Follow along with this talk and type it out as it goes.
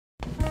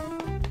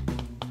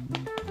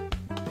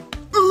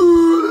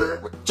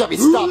Jeffy,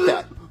 stop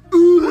that.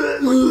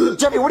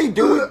 Jeffy, what are you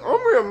doing? I'm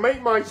gonna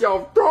make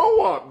myself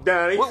throw up,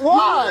 Daddy.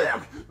 Why?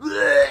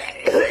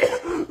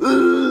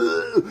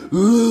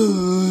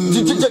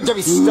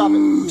 Jeffy, stop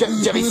it.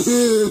 Jeffy.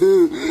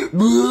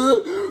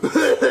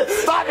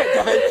 Stop it,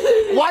 Jeffy.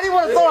 Why do you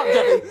want to throw up,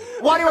 Jeffy?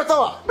 Why do you want to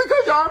throw up?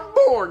 Because I'm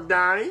bored,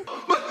 Daddy.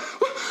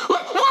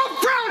 What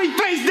frowny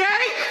face,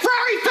 Daddy?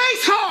 Frowny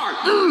face hard.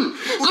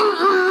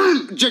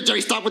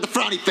 Jeffy, stop with the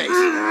frowny face.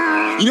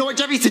 You know what,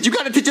 Jeffy? Since you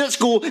got attention at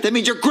school, that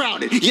means you're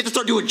grounded. You have to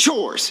start doing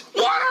chores.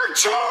 What are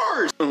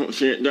chores? Oh,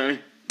 shit, Daddy.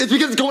 It's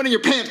because it's going in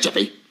your pants,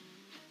 Jeffy.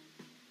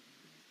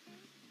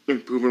 You're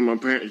pooping in my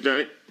pants,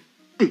 Daddy.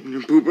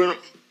 You're pooping them.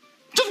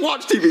 Just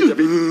watch TV,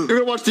 Jeffy. You're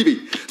gonna watch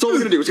TV. That's all we're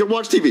gonna do. We're gonna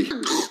watch TV.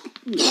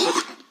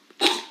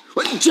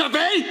 What?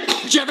 Jeffy!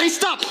 Jeffy,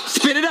 stop!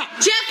 Spit it out!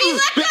 Jeffy,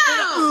 let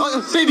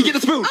go! Baby, get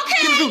the spoon!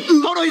 Okay. Get the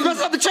spoon! Oh no, he's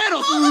messing up the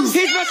channels!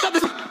 He's messed up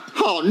the...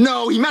 Oh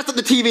no, he messed up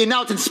the TV and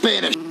now it's in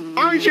Spanish.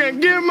 I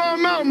can't get in my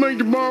mouth,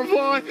 Mr.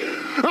 Butterfly.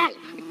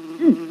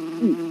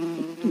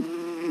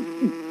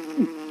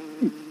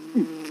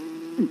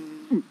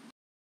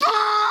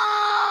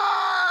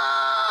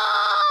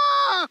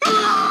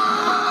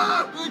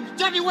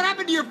 Jeffy, what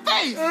happened to your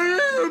face? I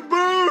ate a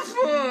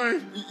butterfly.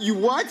 You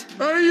what?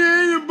 I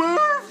ate a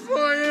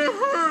butterfly. It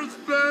hurts,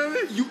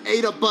 Daddy. You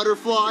ate a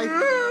butterfly?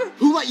 Yeah.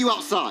 Who let you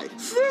outside?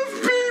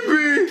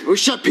 Pee-pee. Oh,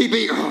 shut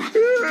pee-pee.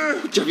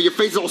 Yeah. Jeffy, your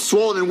face is all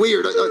swollen and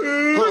weird.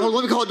 Hold on,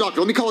 let me call a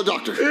doctor. Let me call a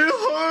doctor. It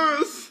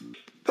hurts.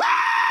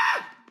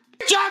 Ah!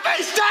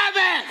 Jeffy, stop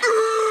it!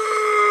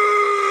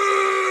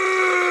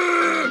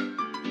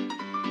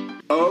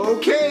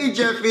 Okay,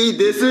 Jeffy,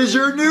 this is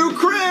your new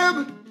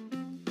crib.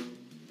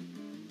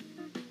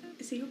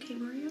 Is he okay,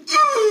 Mario?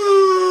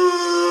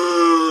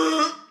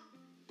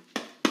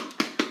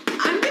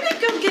 I'm gonna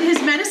go get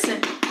his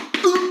medicine.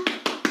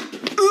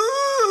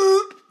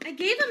 I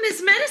gave him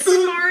his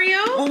medicine,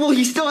 Mario. Well,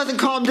 he still hasn't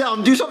calmed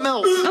down. Do something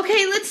else.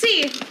 Okay, let's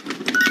see.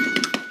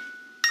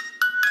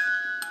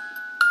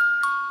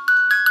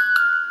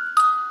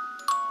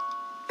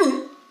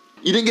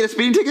 You didn't get a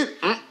speeding ticket?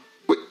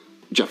 Wait,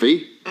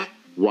 Jeffy,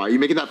 why are you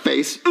making that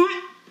face?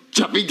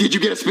 Jeffy, did you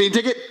get a speeding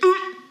ticket?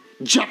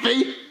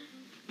 Jeffy?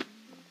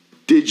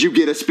 Did you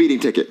get a speeding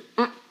ticket?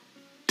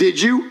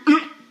 Did you?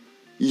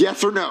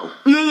 Yes or no?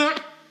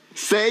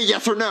 Say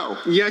yes or no.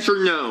 Yes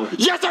or no?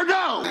 Yes or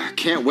no?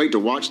 Can't wait to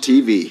watch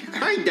TV.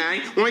 Hey,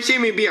 Daddy. Want to see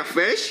me be a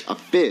fish? A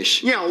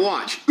fish? Yeah,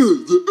 watch.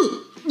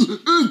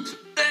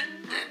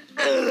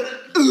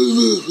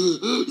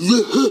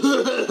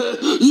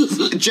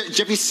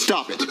 Jeffy,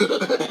 stop it.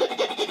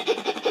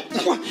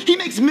 What? He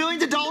makes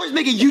millions of dollars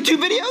making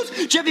YouTube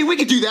videos? Jeffy, we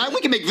can do that.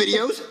 We can make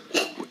videos.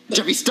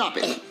 Jeffy, stop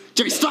it.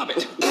 Jeffy, stop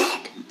it.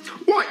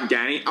 What,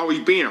 Daddy? I was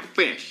being a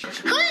fish.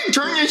 How do you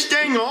turn this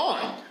thing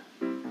on?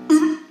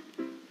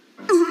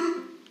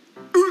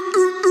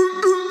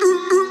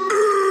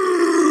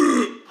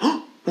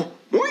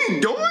 What are you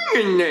doing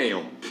in there?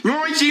 You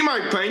want to see my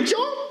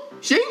pencil?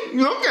 See?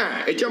 Look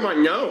at it. It's on my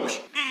nose.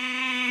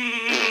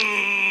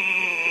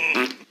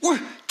 What?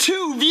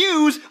 2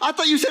 views? I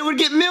thought you said it would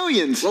get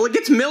millions. Well, it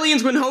gets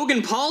millions when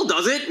Hogan Paul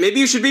does it. Maybe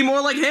you should be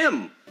more like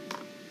him.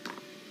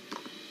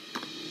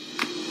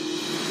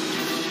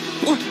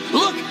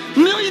 Look!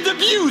 Millions of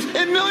views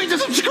and millions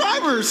of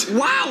subscribers!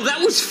 Wow,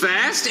 that was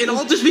fast. And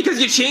all just because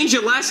you changed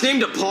your last name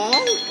to Paul?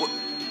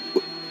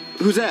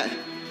 Who's that?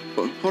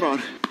 Hold on.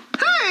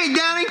 Hey,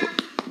 Daddy.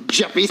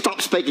 Jeffy,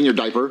 stop spanking your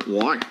diaper.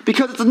 Why?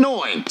 Because it's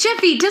annoying.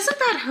 Jeffy, doesn't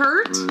that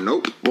hurt?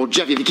 Nope. Well,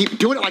 Jeffy, if you keep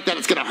doing it like that,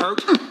 it's gonna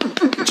hurt.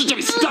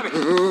 Jeffy, stop it!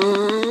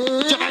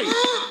 Jeffy!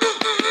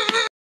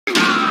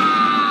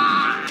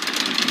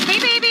 Hey,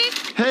 baby.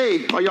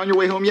 Hey, are you on your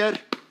way home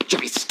yet?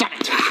 Jeffy, stop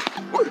it!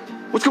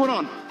 What's going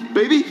on?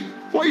 Baby?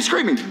 Why are you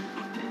screaming?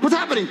 What's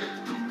happening?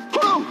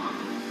 Oh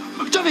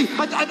no! Jeffy,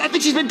 I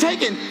think she's been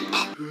taken!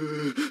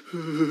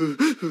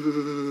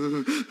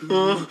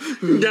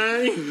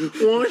 Daddy,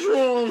 what's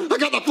wrong? I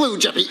got the flu,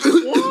 Jeffy!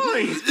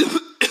 Why?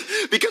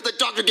 Because the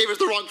doctor gave us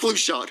the wrong flu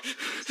shot.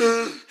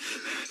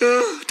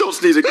 Don't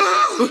sneeze again.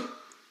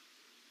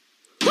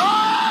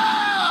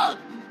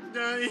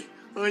 Daddy,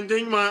 I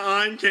think my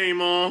eye came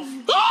off.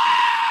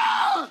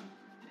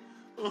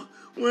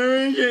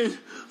 Where is it?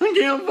 I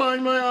can't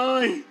find my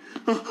eye.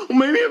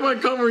 Maybe if I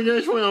cover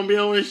this one, I'll be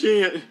able to see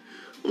it.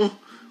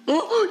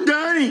 Oh,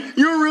 Daddy,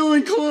 you're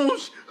really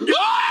close.